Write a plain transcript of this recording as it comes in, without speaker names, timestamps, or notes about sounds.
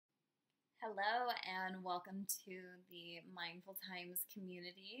Hello and welcome to the Mindful Times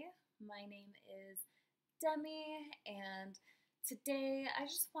community. My name is Demi, and today I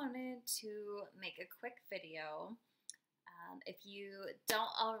just wanted to make a quick video. If you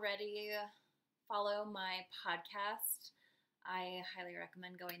don't already follow my podcast, I highly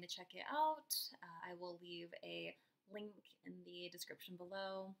recommend going to check it out. I will leave a link in the description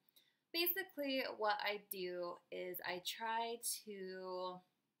below. Basically, what I do is I try to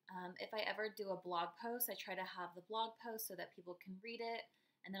if I ever do a blog post, I try to have the blog post so that people can read it.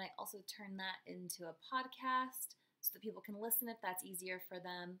 And then I also turn that into a podcast so that people can listen if that's easier for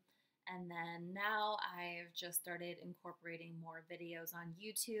them. And then now I've just started incorporating more videos on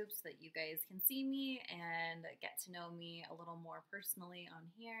YouTube so that you guys can see me and get to know me a little more personally on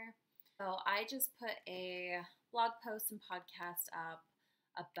here. So I just put a blog post and podcast up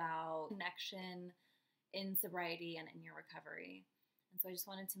about connection in sobriety and in your recovery. And so I just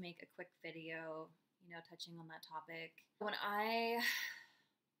wanted to make a quick video, touching on that topic. My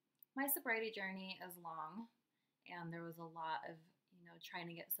sobriety journey is long, and there was a lot of,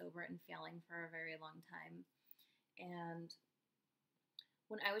 trying to get sober and failing for a very long time. And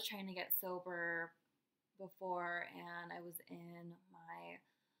when I was trying to get sober before and I was in my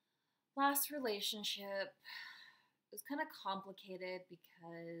last relationship, it was kind of complicated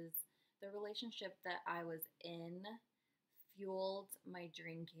because the relationship that I was in fueled my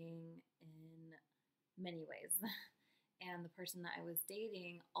drinking in many ways. And the person that I was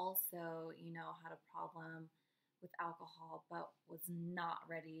dating also, had a problem with alcohol, but was not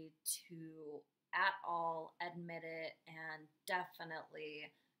ready to at all admit it, and definitely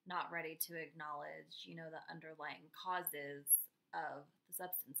not ready to acknowledge, the underlying causes of the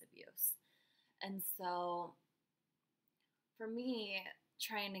substance abuse. And so for me,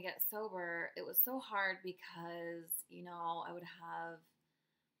 trying to get sober, it was so hard because, I would have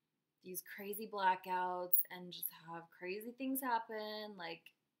these crazy blackouts and just have crazy things happen,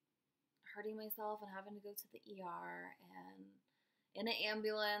 like hurting myself and having to go to the ER and in an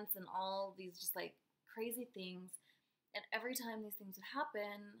ambulance and all these just like crazy things. And every time these things would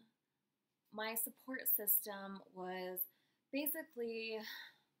happen, my support system was basically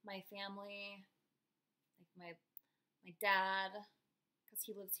my family, like my dad, because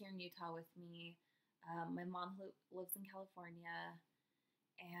he lives here in Utah with me, my mom who lives in California,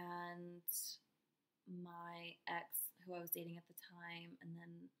 and my ex who I was dating at the time, and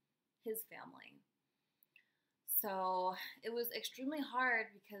then his family. So it was extremely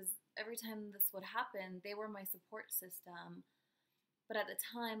hard because every time this would happen, they were my support system. But at the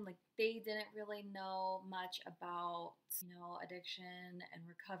time, like, they didn't really know much about, addiction and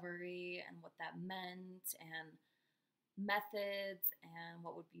recovery and what that meant and methods and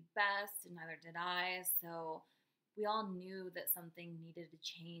what would be best, and neither did I. So we all knew that something needed to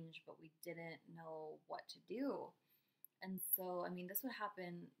change, but we didn't know what to do. And so, this would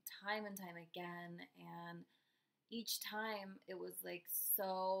happen time and time again. And each time it was like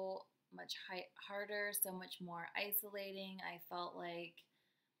so much harder, so much more isolating. I felt like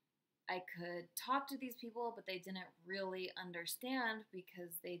I could talk to these people, but they didn't really understand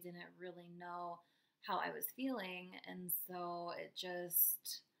because they didn't really know how I was feeling. And so it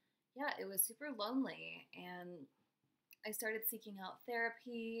just, it was super lonely. And I started seeking out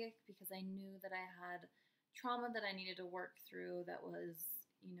therapy because I knew that I had trauma that I needed to work through that was,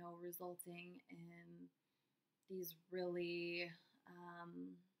 resulting in these really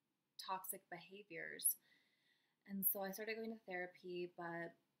toxic behaviors. And so I started going to therapy,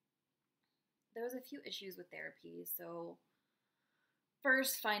 but there was a few issues with therapy. So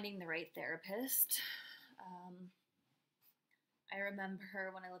first, finding the right therapist. I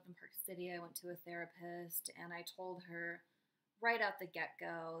remember when I lived in Park City, I went to a therapist and I told her right out the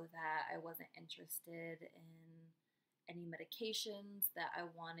get-go that I wasn't interested in any medications, that I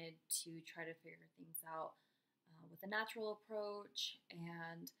wanted to try to figure things out with a natural approach.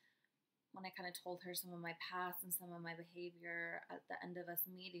 And when I kind of told her some of my past and some of my behavior, at the end of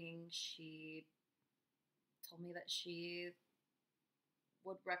us meeting, she told me that she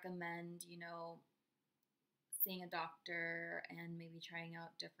would recommend, seeing a doctor and maybe trying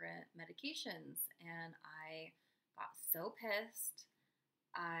out different medications. And I got so pissed.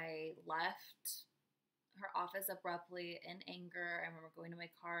 I left her office abruptly in anger. I remember going to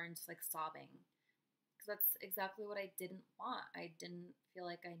my car and just like sobbing because that's exactly what I didn't want. I didn't feel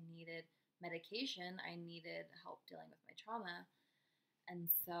like I needed medication. I needed help dealing with my trauma. And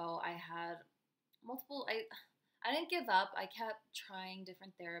so I had I didn't give up. I kept trying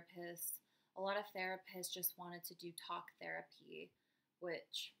different therapists. A lot of therapists just wanted to do talk therapy,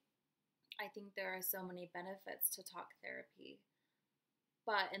 which I think there are so many benefits to talk therapy.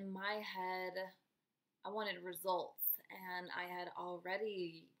 But in my head, I wanted results. And I had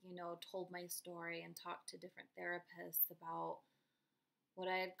already, told my story and talked to different therapists about what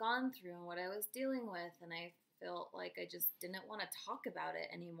I had gone through and what I was dealing with. And I felt like I just didn't want to talk about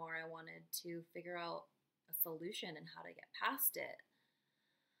it anymore. I wanted to figure out a solution and how to get past it.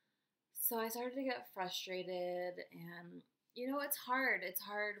 So I started to get frustrated, and it's hard. It's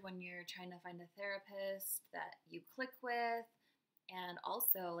hard when you're trying to find a therapist that you click with, and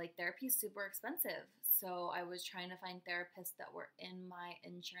also like therapy is super expensive. So I was trying to find therapists that were in my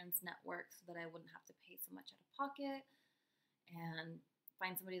insurance network so that I wouldn't have to pay so much out of pocket, and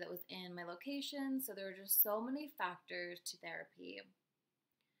find somebody that was in my location. So there were just so many factors to therapy.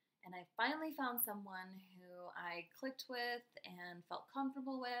 And I finally found someone who I clicked with and felt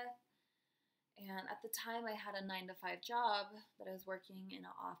comfortable with. And at the time, I had a 9 to 5 job that I was working in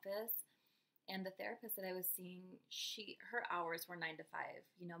an office. And the therapist that I was seeing, her hours were 9 to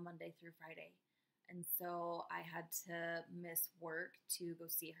 5, Monday through Friday. And so I had to miss work to go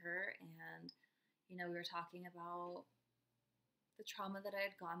see her. And, we were talking about the trauma that I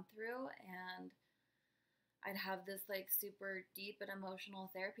had gone through. And I'd have this like super deep and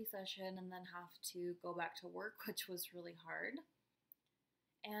emotional therapy session and then have to go back to work, which was really hard.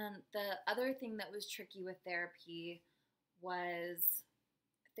 And the other thing that was tricky with therapy was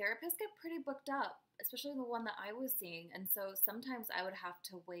therapists get pretty booked up, especially the one that I was seeing. And so sometimes I would have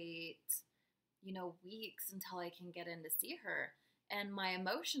to wait, weeks until I can get in to see her. And my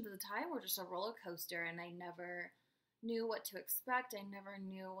emotions at the time were just a roller coaster, and I never knew what to expect. I never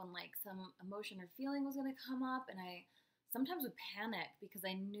knew when like some emotion or feeling was going to come up, and I sometimes would panic because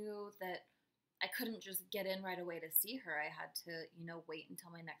I knew that I couldn't just get in right away to see her. I had to, wait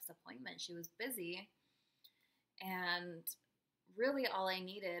until my next appointment. She was busy. And really all I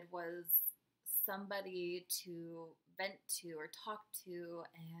needed was somebody to vent to or talk to.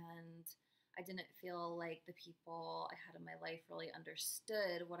 And I didn't feel like the people I had in my life really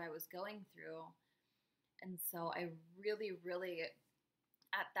understood what I was going through. And so I really, really,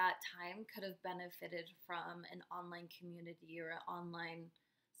 at that time, could have benefited from an online community or an online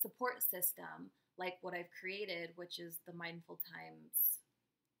support system like what I've created, which is the Mindful Times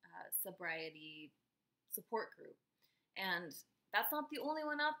Sobriety support group. And that's not the only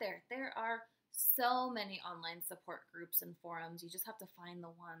one out there. There are so many online support groups and forums. You just have to find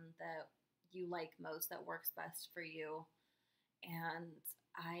the one that you like most, that works best for you. And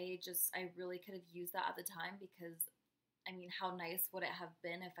I really could have used that at the time because, how nice would it have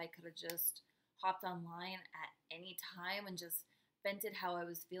been if I could have just hopped online at any time and just vented how I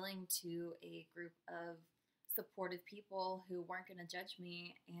was feeling to a group of supportive people who weren't going to judge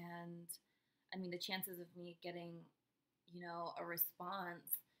me. And the chances of me getting, a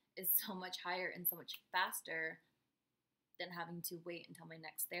response is so much higher and so much faster than having to wait until my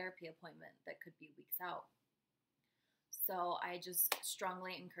next therapy appointment that could be weeks out. So I just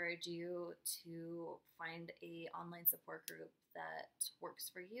strongly encourage you to find a online support group that works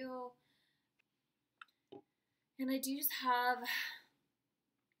for you. And I do just have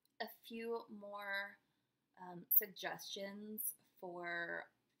a few more suggestions for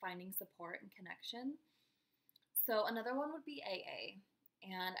finding support and connection. So another one would be AA.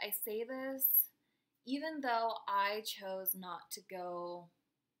 And I say this even though I chose not to go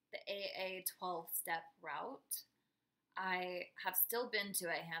the AA 12-step route. I have still been to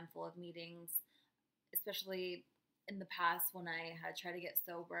a handful of meetings, especially in the past when I had tried to get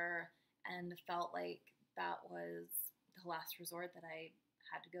sober and felt like that was the last resort, that I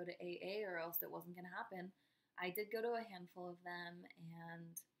had to go to AA or else it wasn't going to happen. I did go to a handful of them,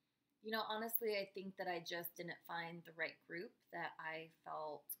 and honestly, I think that I just didn't find the right group that I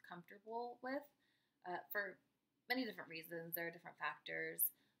felt comfortable with for many different reasons. There are different factors,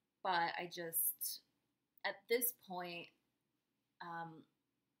 but I just, at this point,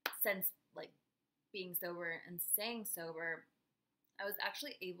 since like being sober and staying sober, I was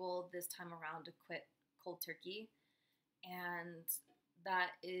actually able this time around to quit cold turkey. And that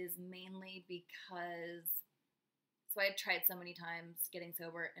is mainly because, so I had tried so many times getting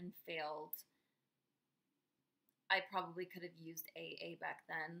sober and failed. I probably could have used AA back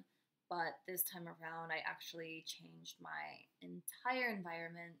then, but this time around, I actually changed my entire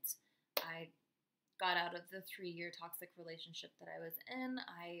environment. I got out of the 3-year toxic relationship that I was in.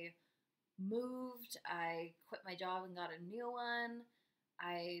 I moved. I quit my job and got a new one.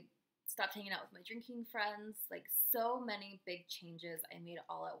 I stopped hanging out with my drinking friends. Like, so many big changes I made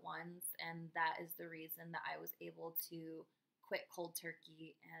all at once, and that is the reason that I was able to quit cold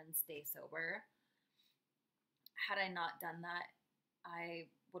turkey and stay sober. Had I not done that, I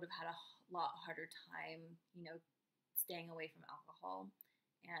would have had a lot harder time, staying away from alcohol.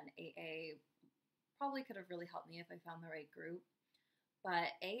 probably could have really helped me if I found the right group.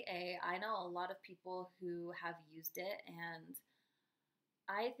 But AA, I know a lot of people who have used it, and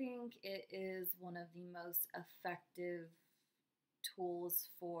I think it is one of the most effective tools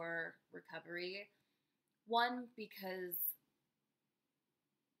for recovery. One, because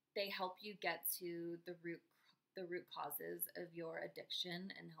they help you get to the root causes of your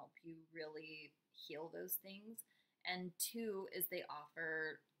addiction and help you really heal those things. And two is they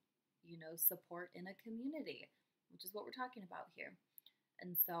offer, support in a community, which is what we're talking about here.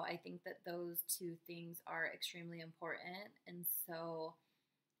 And so I think that those two things are extremely important. And so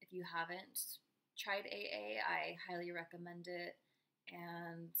if you haven't tried AA, I highly recommend it.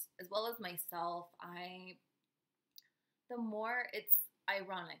 And as well as myself, the more it's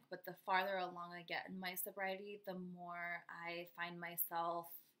ironic, but the farther along I get in my sobriety, the more I find myself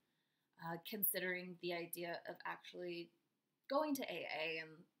considering the idea of actually going to AA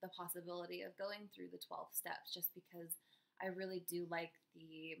and the possibility of going through the 12 steps, just because I really do like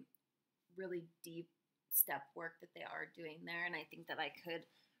the really deep step work that they are doing there. And I think that I could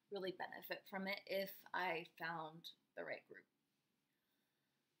really benefit from it if I found the right group.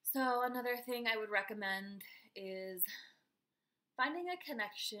 So another thing I would recommend is finding a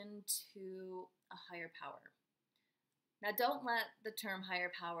connection to a higher power. Now, don't let the term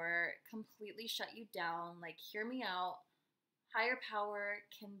higher power completely shut you down. Like, hear me out. Higher power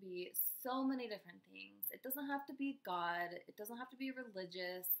can be so many different things. It doesn't have to be God. It doesn't have to be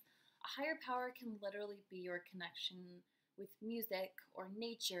religious. A higher power can literally be your connection with music or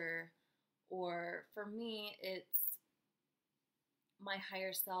nature, or for me, it's my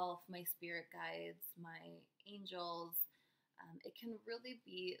higher self, my spirit guides, my angels. It can really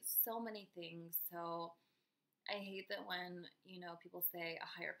be so many things. So I hate that when, people say a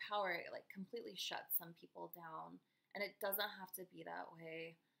higher power, it like completely shuts some people down. And it doesn't have to be that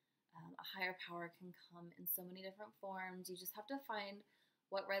way. A higher power can come in so many different forms. You just have to find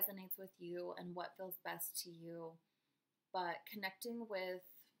what resonates with you and what feels best to you. But connecting with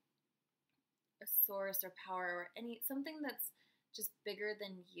a source or power or something that's just bigger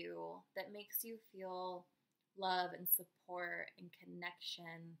than you, that makes you feel love and support and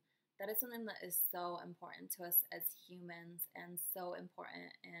connection, that is something that is so important to us as humans and so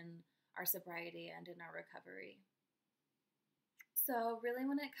important in our sobriety and in our recovery. So really,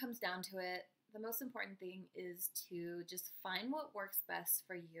 when it comes down to it, the most important thing is to just find what works best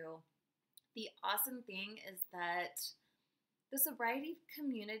for you. The awesome thing is that the sobriety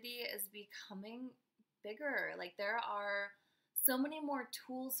community is becoming bigger. Like, there are so many more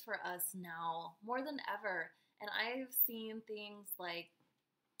tools for us now, more than ever. And I've seen things like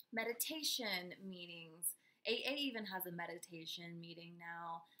meditation meetings. AA even has a meditation meeting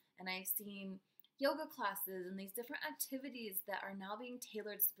now. And I've seen yoga classes and these different activities that are now being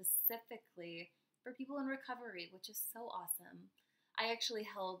tailored specifically for people in recovery, which is so awesome. I actually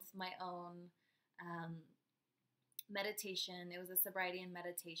held my own meditation. It was a sobriety and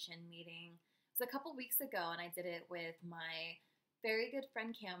meditation meeting. It was a couple weeks ago, and I did it with my very good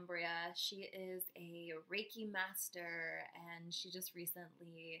friend Cambria. She is a Reiki master, and she just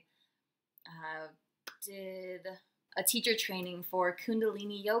recently did a teacher training for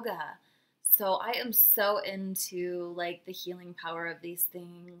Kundalini yoga. So I am so into like the healing power of these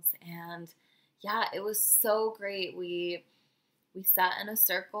things, and yeah, it was so great. We sat in a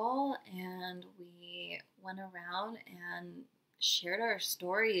circle and we went around and shared our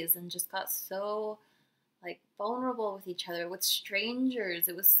stories and just got so like vulnerable with each other, with strangers.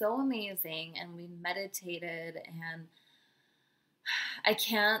 It was so amazing, and we meditated, and I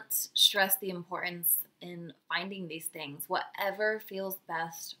can't stress the importance in finding these things. Whatever feels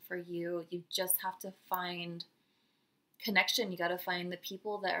best for you, you just have to find connection. You got to find the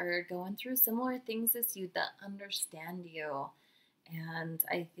people that are going through similar things as you, that understand you. And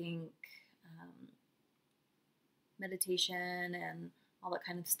I think meditation and all that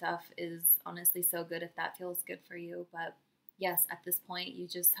kind of stuff is honestly so good if that feels good for you. But yes, at this point, you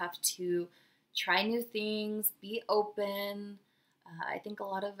just have to try new things, be open. I think a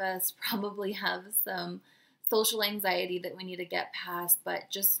lot of us probably have some social anxiety that we need to get past, but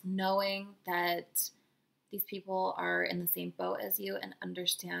just knowing that these people are in the same boat as you and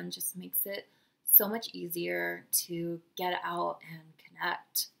understand just makes it so much easier to get out and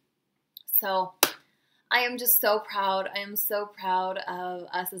connect. So I am just so proud. I am so proud of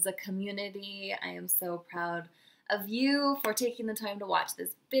us as a community. I am so proud of you for taking the time to watch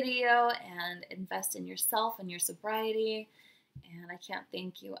this video and invest in yourself and your sobriety. And I can't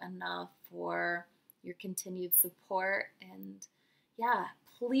thank you enough for your continued support. And yeah,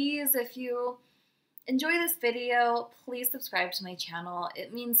 please, if you enjoy this video, please subscribe to my channel.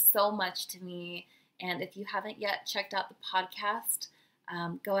 It means so much to me. And if you haven't yet checked out the podcast,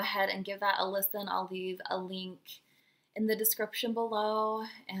 go ahead and give that a listen. I'll leave a link in the description below.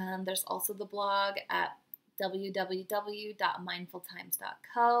 And there's also the blog at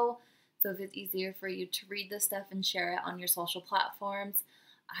www.mindfultimes.co. So if it's easier for you to read this stuff and share it on your social platforms,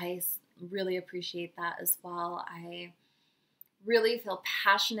 I really appreciate that as well. I really feel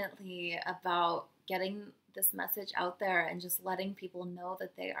passionately about getting this message out there and just letting people know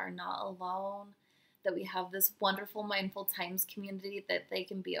that they are not alone, that we have this wonderful Mindful Times community that they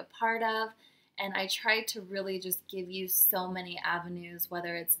can be a part of. And I try to really just give you so many avenues,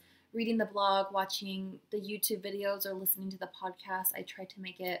 whether it's reading the blog, watching the YouTube videos, or listening to the podcast. I try to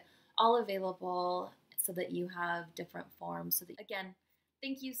make it all available so that you have different forms. So that, again,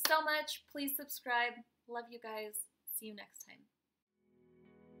 thank you so much. Please subscribe. Love you guys. See you next time.